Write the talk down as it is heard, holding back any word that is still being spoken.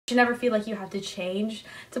should never feel like you have to change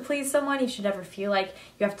to please someone. You should never feel like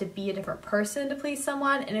you have to be a different person to please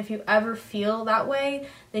someone. And if you ever feel that way,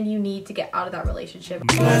 then you need to get out of that relationship.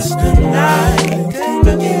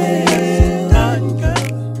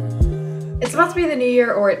 It's about to be the new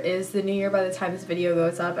year, or it is the new year by the time this video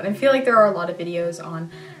goes up, and I feel like there are a lot of videos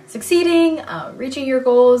on succeeding, reaching your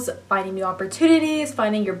goals, finding new opportunities,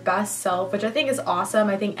 finding your best self, which I think is awesome.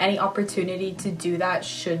 I think any opportunity to do that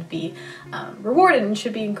should be rewarded and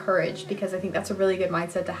should be encouraged, because I think that's a really good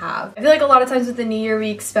mindset to have. I feel like a lot of times with the new year, we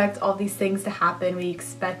expect all these things to happen. We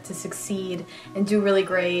expect to succeed and do really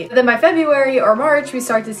great. But then by February or March, we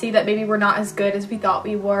start to see that maybe we're not as good as we thought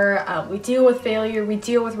we were. We deal with failure, we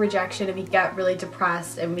deal with rejection, and we get really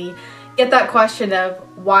depressed, and we get that question of,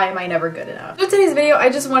 why am I never good enough? So today's video, I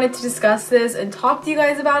just wanted to discuss this and talk to you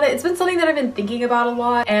guys about it. It's been something that I've been thinking about a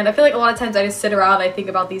lot, and I feel like a lot of times I just sit around and I think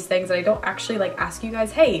about these things and I don't actually like ask you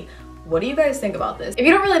guys, hey, what do you guys think about this? If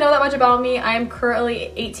you don't really know that much about me, I am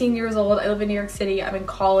currently 18 years old. I live in New York City. I'm in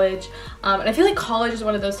college. And I feel like college is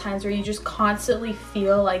one of those times where you just constantly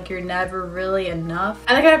feel like you're never really enough.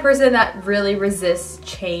 I'm the kind of person that really resists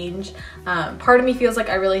change. Part of me feels like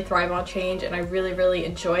I really thrive on change and I really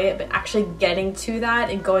enjoy it, but actually getting to that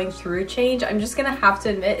and going through change, I'm just gonna have to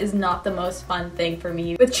admit, is not the most fun thing for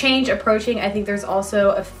me. With change approaching, I think there's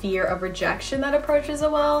also a fear of rejection that approaches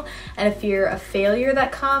as well, and a fear of failure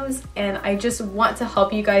that comes. And I just want to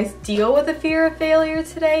help you guys deal with the fear of failure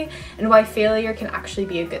today and why failure can actually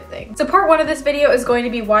be a good thing. So part 1 of this video is going to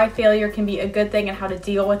be why failure can be a good thing and how to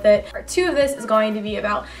deal with it. Part 2 of this is going to be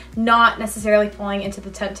about not necessarily falling into the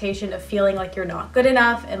temptation of feeling like you're not good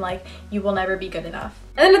enough and like you will never be good enough.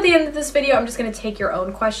 And then at the end of this video, I'm just going to take your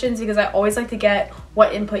own questions, because I always like to get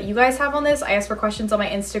what input you guys have on this. I ask for questions on my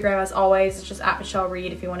Instagram as always. It's just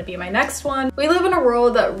 @MichelleReed if you want to be my next one. We live in a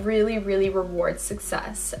world that really rewards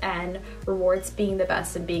success and rewards being the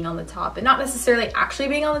best and being on the top, and not necessarily actually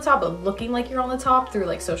being on the top, but looking like you're on the top through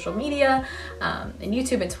like social media and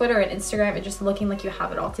YouTube and Twitter and Instagram, and just looking like you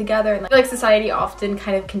have it all together. And I feel like society often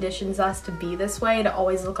kind of conditions us to be this way, to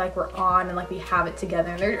always look like we're on and like we have it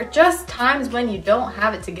together. And there are just times when you don't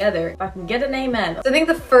have it together. If I can get an amen. So I think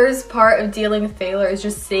the first part of dealing with failure is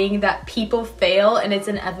just seeing that people fail and it's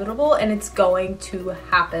inevitable and it's going to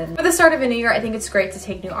happen. For the start of a new year, I think it's great to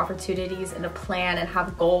take new opportunities and a plan and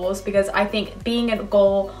have goals, because I think being a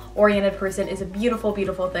goal-oriented person is a beautiful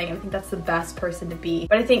thing, and I think that's the best person to be.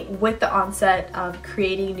 But I think with the onset of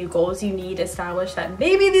creating new goals, you need to establish that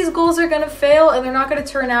maybe these goals are gonna fail and they're not gonna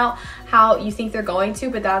turn out how you think they're going to,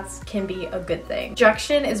 but that can be a good thing.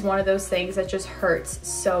 Rejection is one of those things that just hurts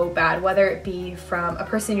so bad, whether it be from a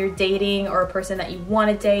person you're dating or a person that you want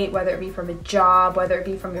to date, whether it be from a job, whether it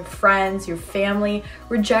be from your friends, your family.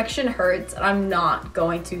 Rejection hurts, and I'm not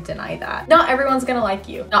going to deny that. Not everyone's gonna like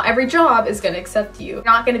you. Not every job is gonna accept you. You're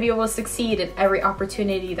not gonna be able to succeed in every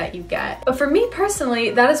opportunity that you get. But for me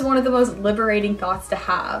personally, that is one of the most liberating thoughts to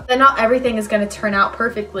have. That not everything is gonna turn out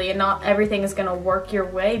perfectly and not everything is gonna work your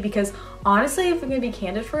way, because honestly, if I'm gonna be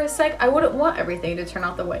candid for a sec, I wouldn't want everything to turn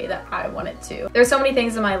out the way that I want it to. There's so many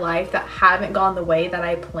things in my life that haven't gone the way that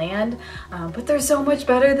I planned, but they're so much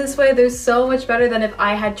better this way. They're so much better than if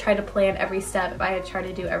I had tried to plan every step, if I had tried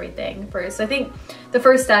to do everything first. So I think the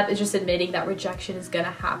first step is just admitting that rejection is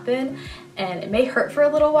gonna happen, and it may hurt for a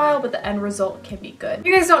little while, but the end result can be good. If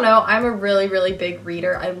you guys don't know, I'm a really big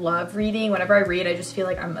reader. I love reading. Whenever I read, I just feel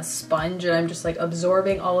like I'm a sponge and I'm just like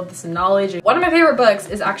absorbing all of this knowledge. One of my favorite books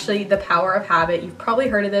is actually The Power of Habit. You've probably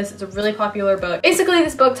heard of this. It's a really popular book. Basically,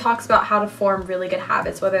 this book talks about how to form really good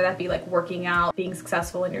habits, whether that be like working out, being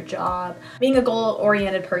successful in your job, being a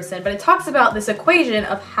goal-oriented person, but it talks about this equation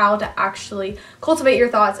of how to actually cultivate your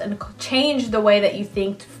thoughts and change the way that you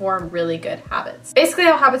think to form really good habits. Basically,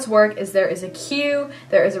 how habits work is there is a cue,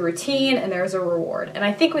 there is a routine, and there is a reward. And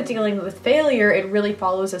I think with dealing with failure, it really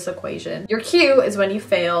follows this equation. Your cue is when you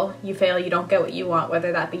fail, you don't get what you want,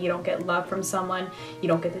 whether that be you don't get love from someone, you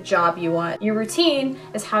don't get the job you want. Your routine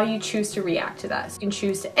is how you choose to react to that. So you can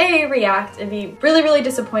choose to A, react and be really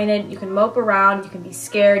disappointed. You can mope around, you can be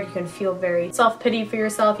scared, you can feel very self-pity for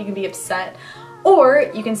yourself, you can be upset,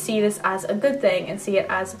 or you can see this as a good thing and see it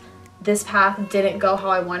as, this path didn't go how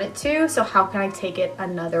I want it to, so how can I take it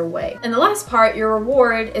another way? And the last part, your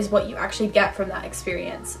reward, is what you actually get from that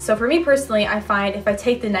experience. So for me personally, I find if I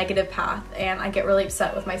take the negative path and I get really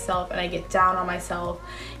upset with myself and I get down on myself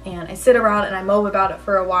and I sit around and I mope about it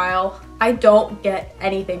for a while, I don't get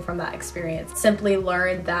anything from that experience. Simply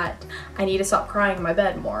learn that I need to stop crying in my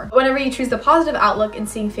bed more. Whenever you choose the positive outlook and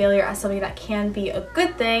seeing failure as something that can be a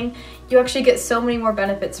good thing, you actually get so many more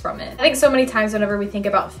benefits from it. I think so many times whenever we think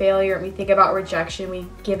about failure and we think about rejection, we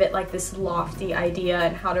give it like this lofty idea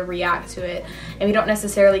and how to react to it, and we don't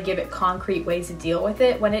necessarily give it concrete ways to deal with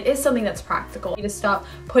it when it is something that's practical. You need to stop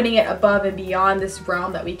putting it above and beyond this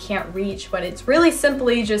realm that we can't reach when it's really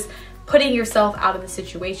simply just putting yourself out of the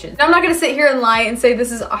situation. Now, I'm not gonna sit here and lie and say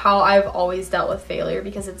this is how I've always dealt with failure,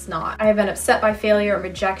 because it's not. I have been upset by failure and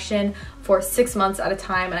rejection for 6 months at a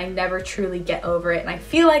time, and I never truly get over it. And I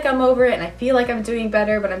feel like I'm over it and I feel like I'm doing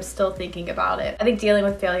better, but I'm still thinking about it. I think dealing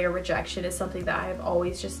with failure and rejection is something that I have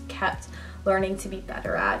always just kept learning to be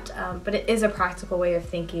better at, but it is a practical way of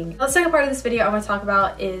thinking. The second part of this video I want to talk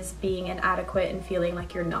about is being inadequate and feeling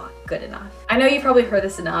like you're not good enough. I know you've probably heard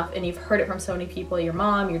this enough, and you've heard it from so many people, your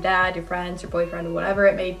mom, your dad, your friends, your boyfriend, whatever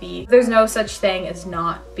it may be. There's no such thing as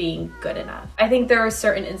not being good enough. I think there are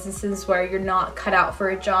certain instances where you're not cut out for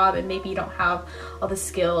a job and maybe you don't have all the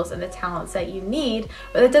skills and the talents that you need,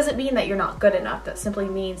 but that doesn't mean that you're not good enough. That simply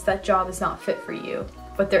means that job is not fit for you,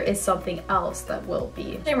 but there is something else that will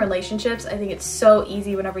be. In relationships, I think it's so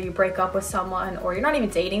easy whenever you break up with someone or you're not even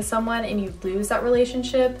dating someone and you lose that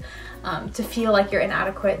relationship, to feel like you're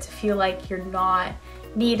inadequate, to feel like you're not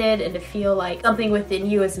needed, and to feel like something within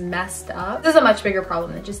you is messed up. This is a much bigger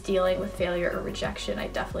problem than just dealing with failure or rejection, I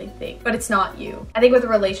definitely think, but it's not you. I think with a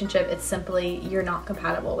relationship, it's simply you're not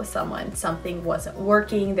compatible with someone. Something wasn't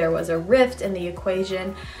working, there was a rift in the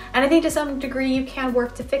equation, and I think to some degree you can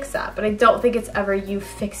work to fix that, but I don't think it's ever you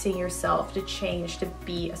fixing yourself to change, to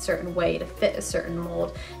be a certain way, to fit a certain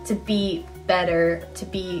mold, to be better, to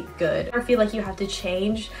be good. Or feel like you have to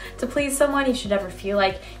change to please someone. You should never feel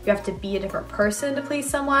like you have to be a different person to please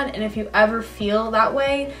someone, and if you ever feel that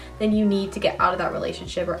way, then you need to get out of that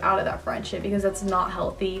relationship or out of that friendship, because that's not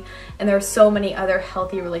healthy, and there are so many other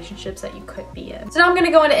healthy relationships that you could be in. So now I'm gonna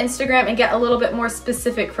go into Instagram and get a little bit more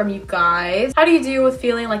specific from you guys. How do you deal with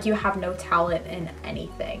feeling like you have no talent in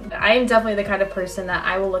anything? I am definitely the kind of person that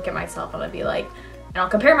I will look at myself and I'll be like, and I'll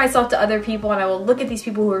compare myself to other people, and I will look at these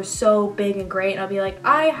people who are so big and great, and I'll be like,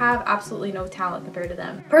 I have absolutely no talent compared to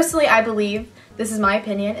them. Personally, I believe, this is my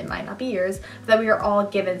opinion, it might not be yours, that we are all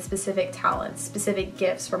given specific talents, specific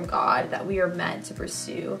gifts from God that we are meant to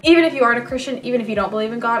pursue. Even if you aren't a Christian, even if you don't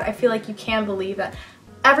believe in God, I feel like you can believe that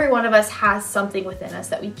every one of us has something within us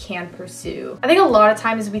that we can pursue. I think a lot of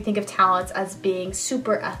times we think of talents as being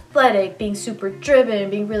super athletic, being super driven,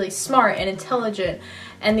 being really smart and intelligent,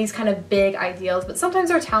 and these kind of big ideals, but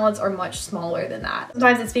sometimes our talents are much smaller than that.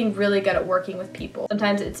 Sometimes it's being really good at working with people.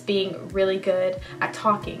 Sometimes it's being really good at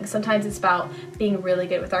talking. Sometimes it's about being really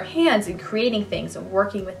good with our hands and creating things and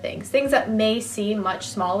working with things. Things that may seem much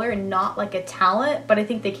smaller and not like a talent, but I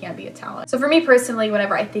think they can be a talent. So for me personally,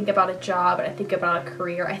 whenever I think about a job and I think about a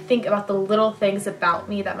career, I think about the little things about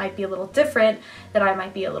me that might be a little different, that I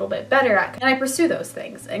might be a little bit better at, and I pursue those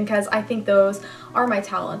things, and because I think those are my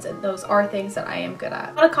talents and those are things that I am good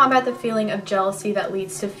at. How to combat the feeling of jealousy that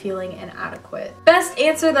leads to feeling inadequate. Best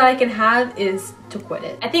answer that I can have is to quit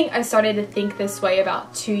it. I think I started to think this way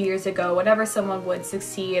about 2 years ago. Whenever someone would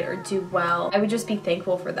succeed or do well, I would just be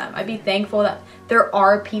thankful for them. I'd be thankful that there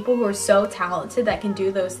are people who are so talented that can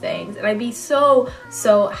do those things, and I'd be so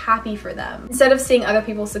happy for them. Instead of seeing other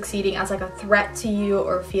people succeeding as like a threat to you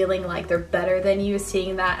or feeling like they're better than you,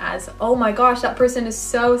 seeing that as, oh my gosh, that person is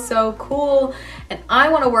so cool and I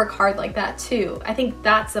want to work hard like that too. I think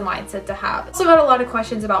that's the mindset to have. I also got a lot of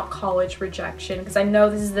questions about college rejection, because I know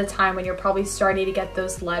this is the time when you're probably starting to get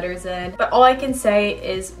those letters in, but all I can say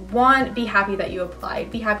is, one, be happy that you applied,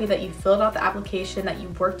 be happy that you filled out the application, that you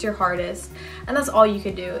worked your hardest, and that's all you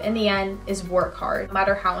can do in the end is work hard. No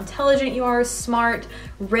matter how intelligent you are, smart,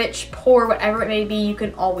 rich, poor, whatever it may be, you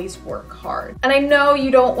can always work hard. And I know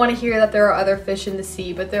you don't want to hear that there are other fish in the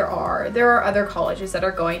sea, but there are other colleges that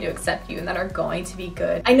are going to accept you and that are going to be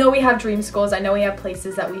good. I know we have dream schools, I know we have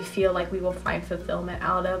places that we feel like we will find fulfillment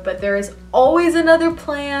out of, but there is always another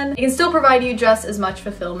plan. It can still provide you just as much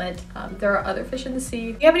fulfillment. There are other fish in the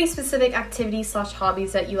sea. Do you have any specific activities /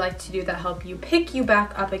 hobbies that you like to do that help you pick you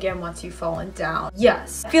back up again once you've fallen down?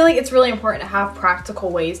 Yes. I feel like it's really important to have practical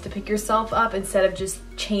ways to pick yourself up instead of just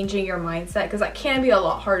changing your mindset, because that can be a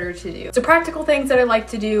lot harder to do. So practical things that I like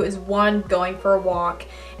to do is, one, going for a walk.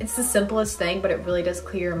 It's the simplest thing, but it really does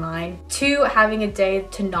clear your mind. Two, having a day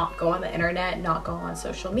to not go on the internet, not go on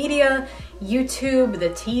social media. YouTube, the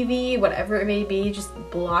TV, whatever it may be, just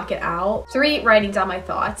block it out. 3, writing down my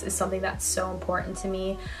thoughts is something that's so important to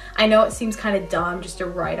me. I know it seems kind of dumb just to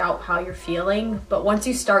write out how you're feeling, but once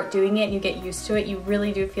you start doing it and you get used to it, you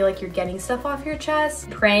really do feel like you're getting stuff off your chest.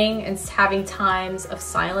 Praying and having times of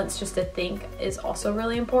silence just to think is also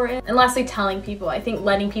really important. And lastly, telling people. I think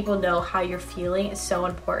letting people know how you're feeling is so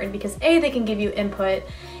important because A, they can give you input,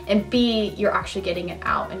 and B, you're actually getting it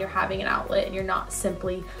out and you're having an outlet and you're not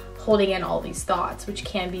simply holding in all these thoughts, which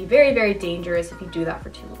can be very, very dangerous if you do that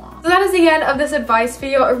for too long. So that is the end of this advice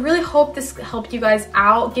video. I really hope this helped you guys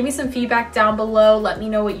out. Give me some feedback down below. Let me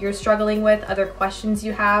know what you're struggling with, other questions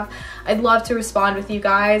you have. I'd love to respond with you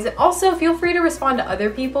guys. And also feel free to respond to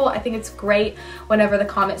other people. I think it's great whenever the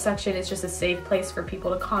comment section is just a safe place for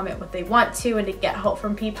people to comment what they want to and to get help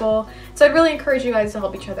from people. So I'd really encourage you guys to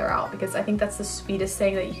help each other out because I think that's the sweetest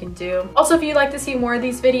thing that you can do. Also, if you'd like to see more of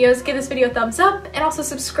these videos, give this video a thumbs up and also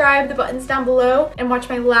subscribe. The buttons down below and watch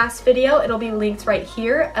my last video. It'll be linked right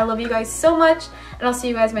here. I love you guys so much and I'll see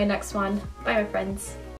you guys in my next one. Bye, my friends.